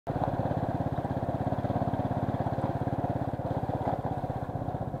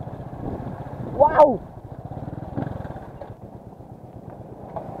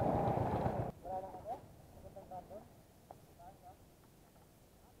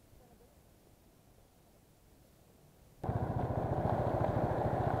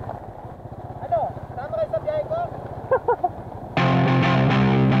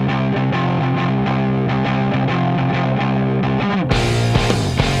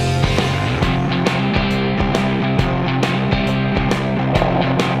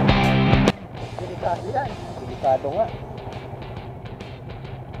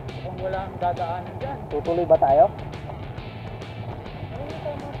daanan dyan. Tutuloy ba tayo?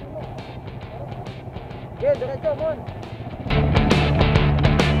 Okay, diretso, Mon.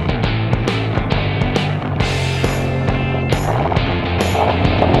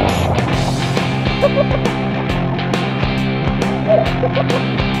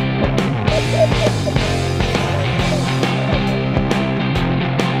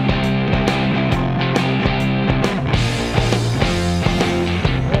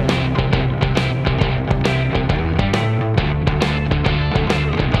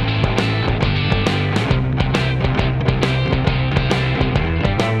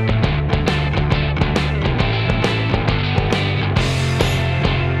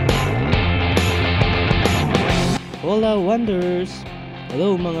 Hola Wonders!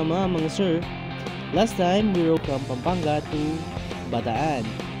 Hello mga mga sir. Last time we rode from Pampanga to Bataan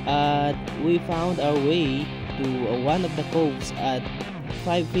at we found our way to one of the coves at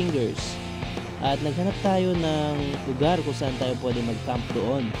Five Fingers. At naghanap tayo ng lugar kung saan tayo pwede mag-camp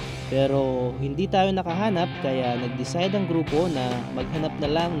doon. Pero hindi tayo nakahanap kaya nag-decide ang grupo na maghanap na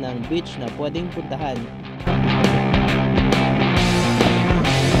lang ng beach na pwedeng puntahan.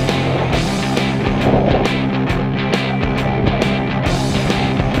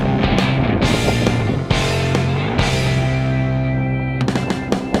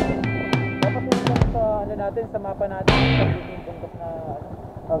 Natin sa mapa natin yung bundok na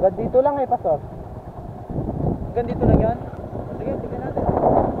Hanggang dito lang Pastor. hanggang dito lang yan. Sige, tingnan natin.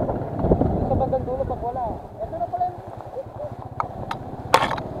 Sa bandang dulo pag wala. Ito na pala.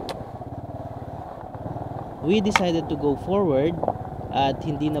 We decided to go forward at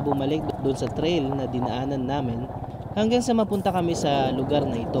hindi na bumalik doon sa trail na dinaanan namin hanggang sa mapunta kami sa lugar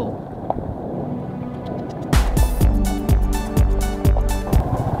na ito.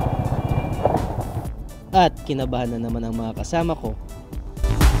 At kinabahan na naman ang mga kasama ko.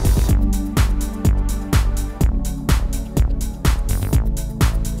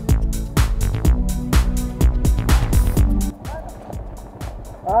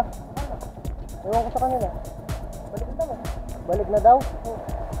 Ha? Ewan ko sa kanila. Balik na daw. Balik na daw?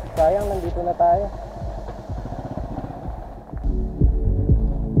 Sayang, nandito na tayo.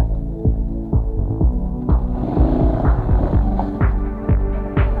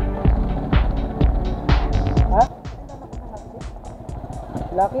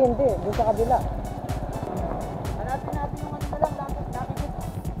 Laki hindi, doon sa kabila. Hanapin natin yung ano na lang, laki dito.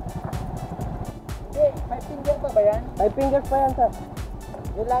 Hindi, 5 fingers pa ba yan? 5 fingers pa yan, sir.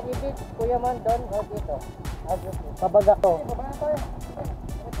 Yung Lucky Beach, Kuya Mon, doon o dito? Pabaga to. Sige, baba na tayo.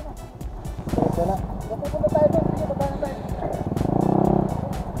 Ito na. Ito na. Pupunta tayo doon, sige, baba na tayo.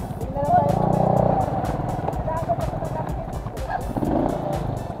 Sige na lang tayo mamaya.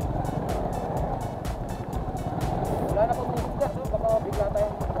 Wala na pumupugas, baka bigla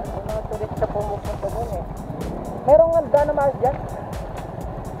tayong mga tulit sa pumupunta doon eh. Merong handa na maas dyan?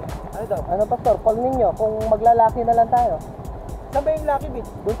 Ano daw? Ano Pastor, pag ninyo, kung maglalaki na lang tayo. Saan ba yung Lucky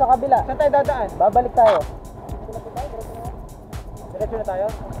Beach? Doon sa kabila. Saan tayo dadaan? Babalik tayo. Diretso na tayo?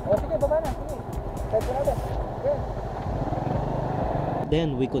 O sige, baba na. Sige. Diretso natin. Sige.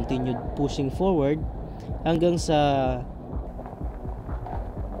 Then we continued pushing forward hanggang sa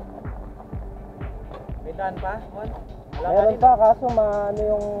May daan pa, Mon? Wala meron kanina. pa kaso ano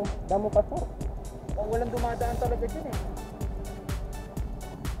yung damo Pastor. Kung walang dumadaan talaga dyan eh.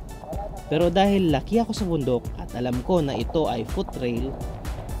 Pero dahil laki ako sa bundok at alam ko na ito ay foot trail,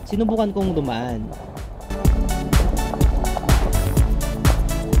 sinubukan kong dumaan.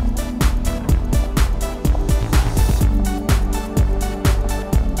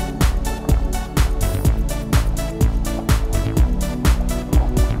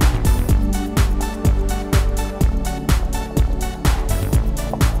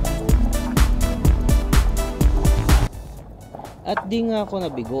 At di nga ako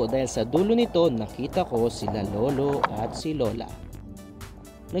nabigo dahil sa dulo nito nakita ko sila lolo at si lola.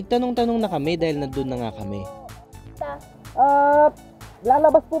 Nagtanong-tanong na kami dahil nandun na nga kami.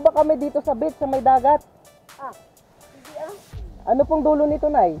 Lalabas po ba kami dito sa beach sa may dagat? Hindi Ano pong dulo nito,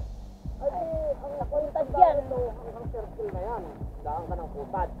 Nay? ang nakuntad yan. Hanggang circle na yan. Daan ka ng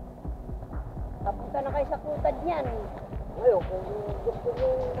putad. Kapunta na kayo sa kutad niyan. Ngayon, kung gusto nyo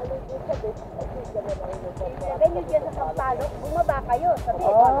maliputad eh, at least gano'n lang yung Ilagay nyo dyan sa Sampalok, bumaba kayo. Sabi,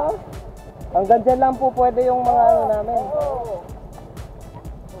 Hanggang dyan lang po pwede yung mga ano namin. Oo.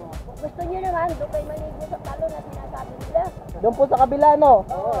 kung gusto nyo naman, doon kayo maligo sa palo na sinasabi nila. Doon po sa kabila, no?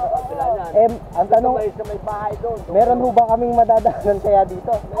 Oo, kapila yan. Ang tanong, Sa may bahay doon. meron ho ba kaming madadaanan kaya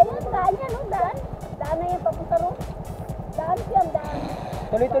dito? Ayun, daan yan, no? Daan. Daan na yan papunta ron. Daan siya, daan.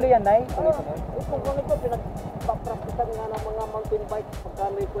 Tuloy-tuloy yan, Nay? Tuloy-tuloy. Ito kung ito, pinagpapraktisan nga ng mga mountain bike pagka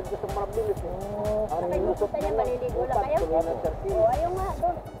may kwento sa Mariveles. Sakay mo punta niya, maliligo lang kayo. circle. O, ayaw nga,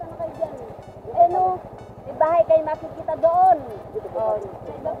 doon. Punta na kayo dyan. Eh, no, may bahay kayo makikita doon. O,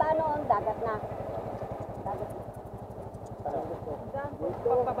 sa ibaba noon, dagat na. Dagat na.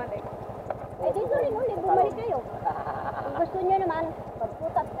 Pagpabalik. Eh, dito rin ulit, bumalik kayo. Kung gusto niyo naman,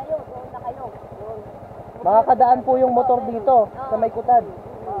 pagputat kayo, doon na kayo. Doon. Makakadaan po yung motor dito sa may kutad.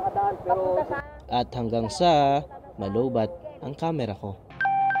 Makakadaan pero Papunta sa... At hanggang sa malobat ang camera ko.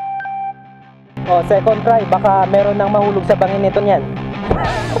 Oh, second try. Baka meron nang mahulog sa bangin nito niyan.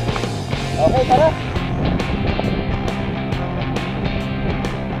 Okay, tara.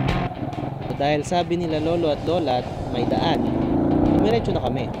 Dahil sabi nila lolo at lola may daan, dumiretso na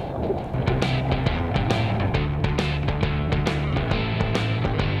kami.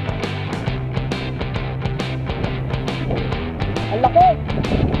 Ang laki!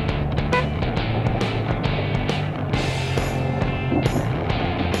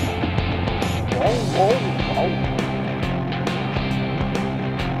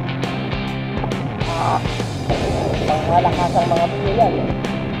 Pangmalakas ang mga biyo yan.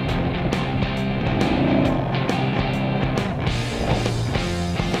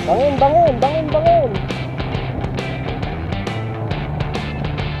 Bangin, bangin, bangin, bangin!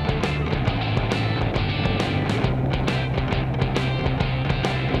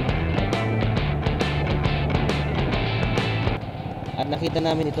 At nakita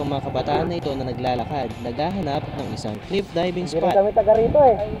namin itong mga kabataan na ito na naglalakad, naghahanap ng isang cliff diving Hindi rin spot. kami taga rito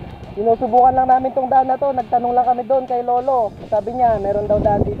eh. Sinusubukan lang namin tong daan na to. Nagtanong lang kami doon kay Lolo. Sabi niya, meron daw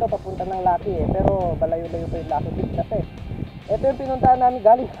daan dito papunta ng Lucky eh. Pero balayo-layo pa yung Lucky Beach kasi. Ito yung pinuntahan namin.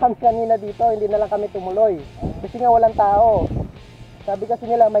 Galing kami kanina dito. Hindi na lang kami tumuloy. Kasi nga walang tao. Sabi kasi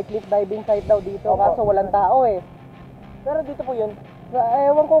nila may cliff diving site daw dito. Kaso walang tao eh. Pero dito po yun.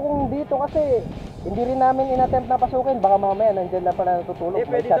 Ewan ko kung dito kasi hindi rin namin inattempt na pasukin. Baka mamaya nandyan na pala natutulog.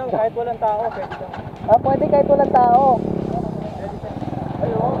 pwede daw kahit walang tao, pwede daw. Ah, pwede kahit walang tao.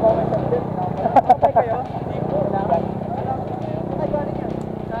 Ayun, bakit sa din? Okay kayo? Dito na. Ay, galing yan.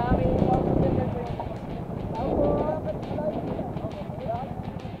 Sa aming mountain bike ko yung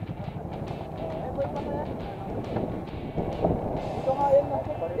ito nga yun.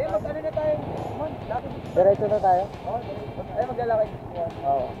 Mag-ano na tayo? Diretso na tayo. Ay, maglalakad.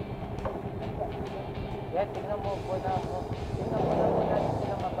 Oo. Yan, tingnan mo po na ako. Tingnan mo na po natin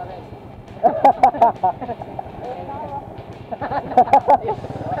sila maparin.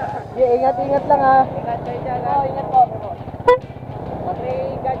 Ingat-ingat lang ha. Ingat kayo dyan. Oo, ingat po. Pag may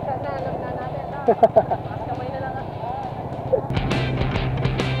guard shot na, alam na natin. Mas kamay na lang.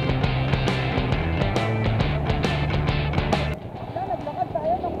 Naglakad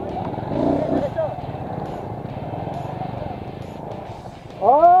tayo ng ano. Diretso.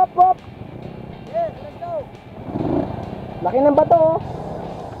 Hop, hop. Yes, let's go. Laki ng bato oh.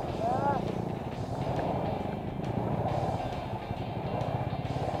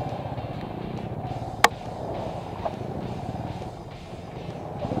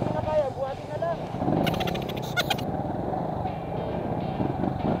 Hindi na kaya, buhatin na lang.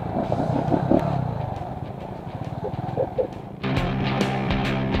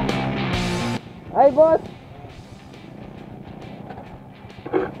 Hi boss.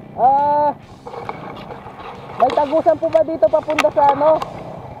 May tagusan po ba dito papunta sa ano?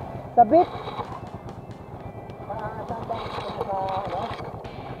 Sa beach?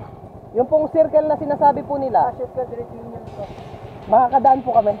 Yung pong circle na sinasabi po nila. Circle diretso yun to. Makakadaan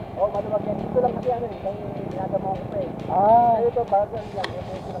po kami. Oo, maluwag yan. Dito lang kasi ano eh. Kaya ginagama ko pa eh. Ah, Ay, ito, bago lang.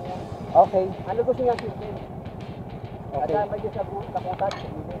 Ito lang yan. okay. Ano gusto nga circle? Okay. Kasama dyan sa kaputan.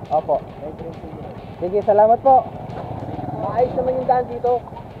 Opo. May diretso yun. Sige, salamat po. Maayos naman yung daan dito.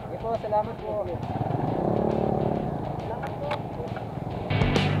 Sige po, salamat po.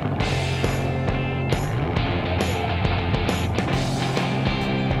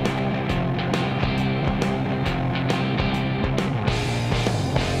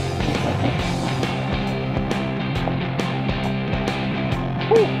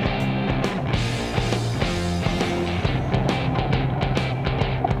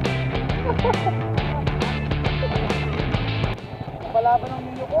 Palaban ng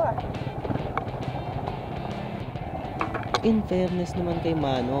mio ko ah. In fairness naman kay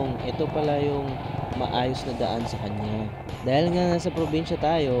Manong, ito pala yung maayos na daan sa kanya. Dahil nga nasa probinsya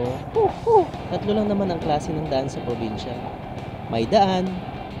tayo, tatlo lang naman ang klase ng daan sa probinsya. May daan,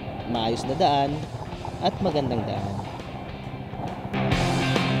 maayos na daan, at magandang daan.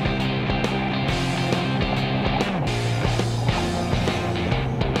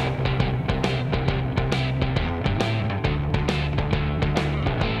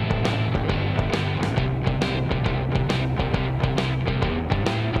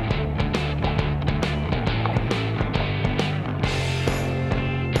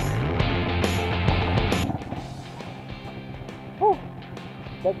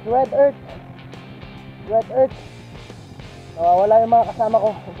 Like red earth. Red earth. Nawawala yung mga kasama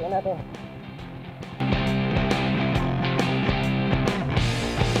ko. Tingnan natin.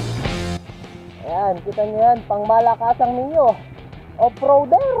 Ayan, kita nyo yan. Pangmalakasang ninyo.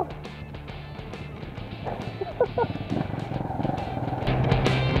 Off-roader.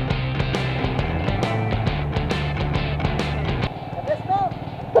 Let's go!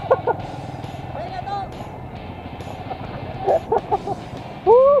 May na to!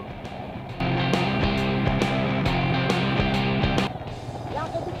 Woo!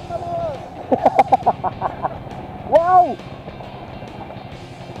 Laki dito mo! Wow!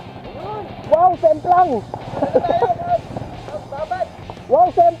 Wow, semplang! Babad! Wow,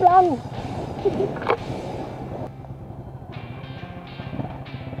 semplang!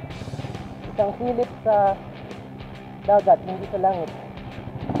 Isang silip sa dagat, hindi sa langit.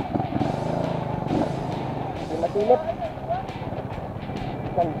 Hindi masilip.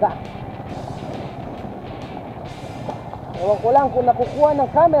 Ganda. Ewan ko lang kung nakukuha ng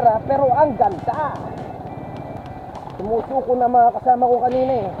camera, pero ang ganda. Sumusuko na mga kasama ko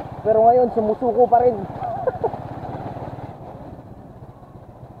kanina eh. Pero ngayon sumusuko pa rin.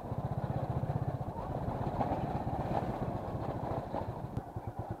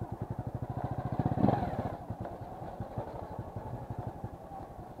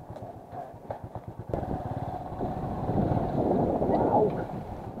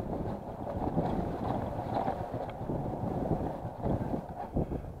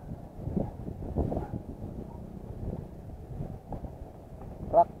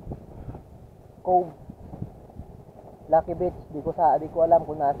 Rock Cove Lucky Beach, di ko alam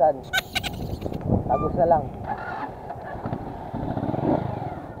kung nasaan. Tagos na lang.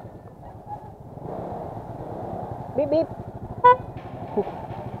 Beep beep.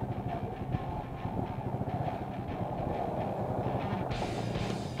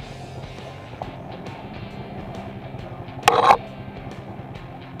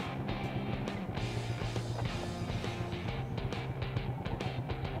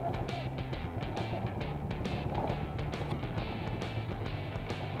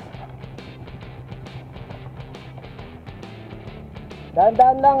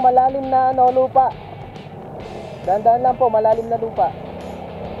 Dahan-dahan lang, malalim na lupa. Dahan-dahan lang po, malalim na lupa.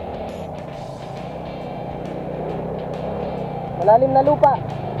 Malalim na lupa.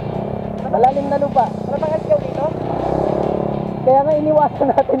 Malalim na lupa. Wala bang asyaw dito? Kaya nga iniwasan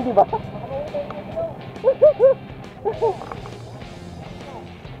natin, di ba?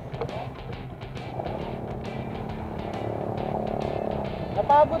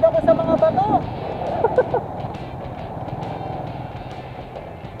 Napagod ako sa mga bato.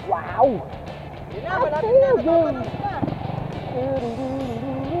 Wow! Yun na, malapit na. Napapanood na.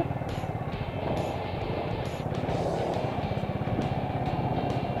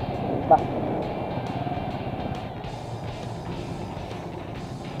 Ba?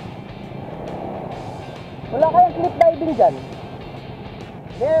 Wala kayang cliff diving dyan?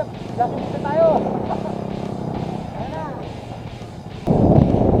 Hindi, lakit na tayo. Ayan na.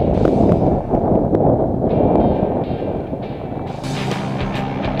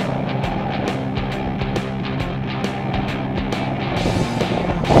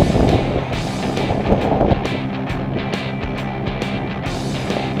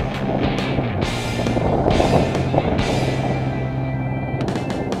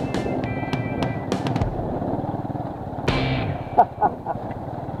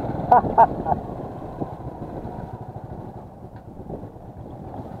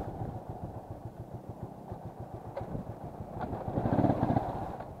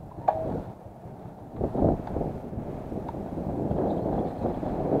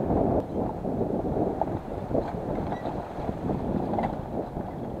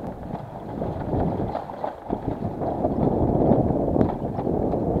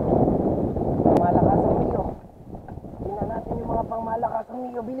 Pangmalakasang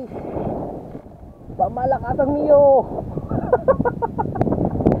Mio, bilis. Pangmalakasang Mio.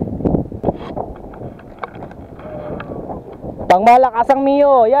 Pangmalakasang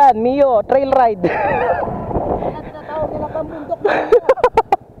Mio, yan, Mio, trail ride. Yan tinatawag nila pang bundok na Mio.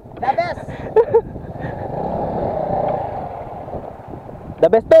 The best. The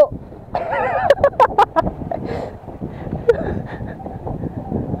best to.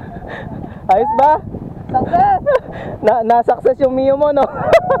 Ayos ba? Success. Na-success yung Mio mo, no?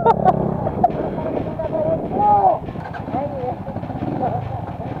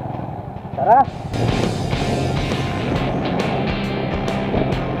 Tara.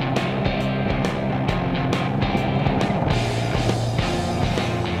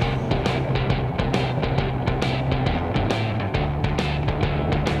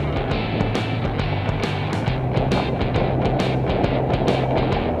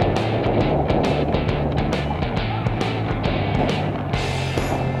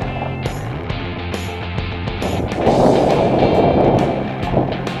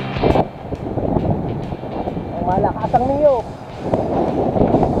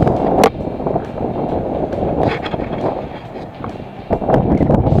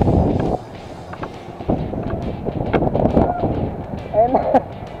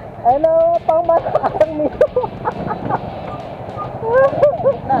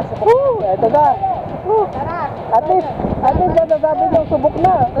 sabi niyo, subok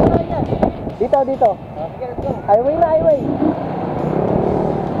na. Saan yan? Dito, dito. Sige, let's go. Highway na, highway.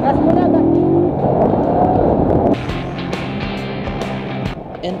 Gas mo na, gas.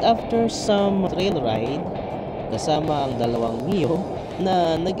 And after some trail ride, kasama ang dalawang Mio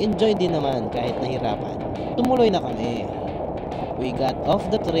na nag-enjoy din naman kahit nahirapan, tumuloy na kami. We got off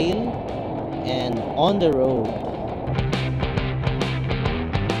the trail and on the road.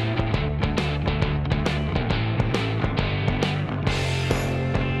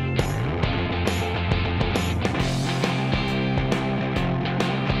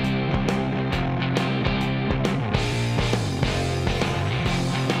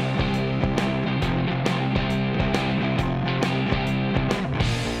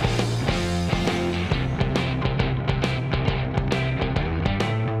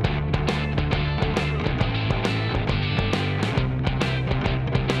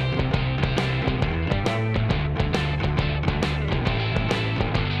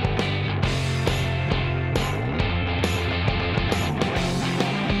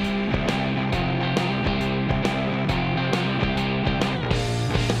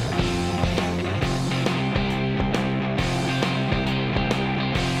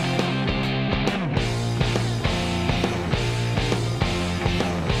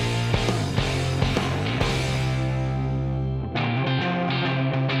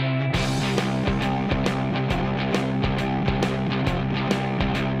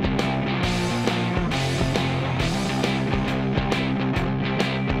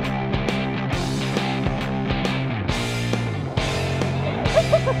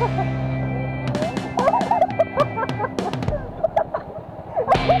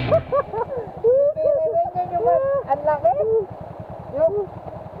 Ang laki. Yung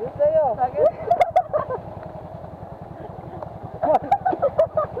sa'yo.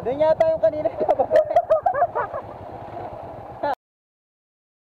 Doon yata yung kanina.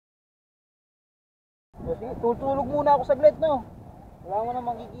 Sige, tutulog muna ako saglit, no? Wala mo na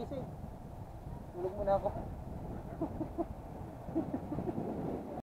magigising. Tulog muna ako.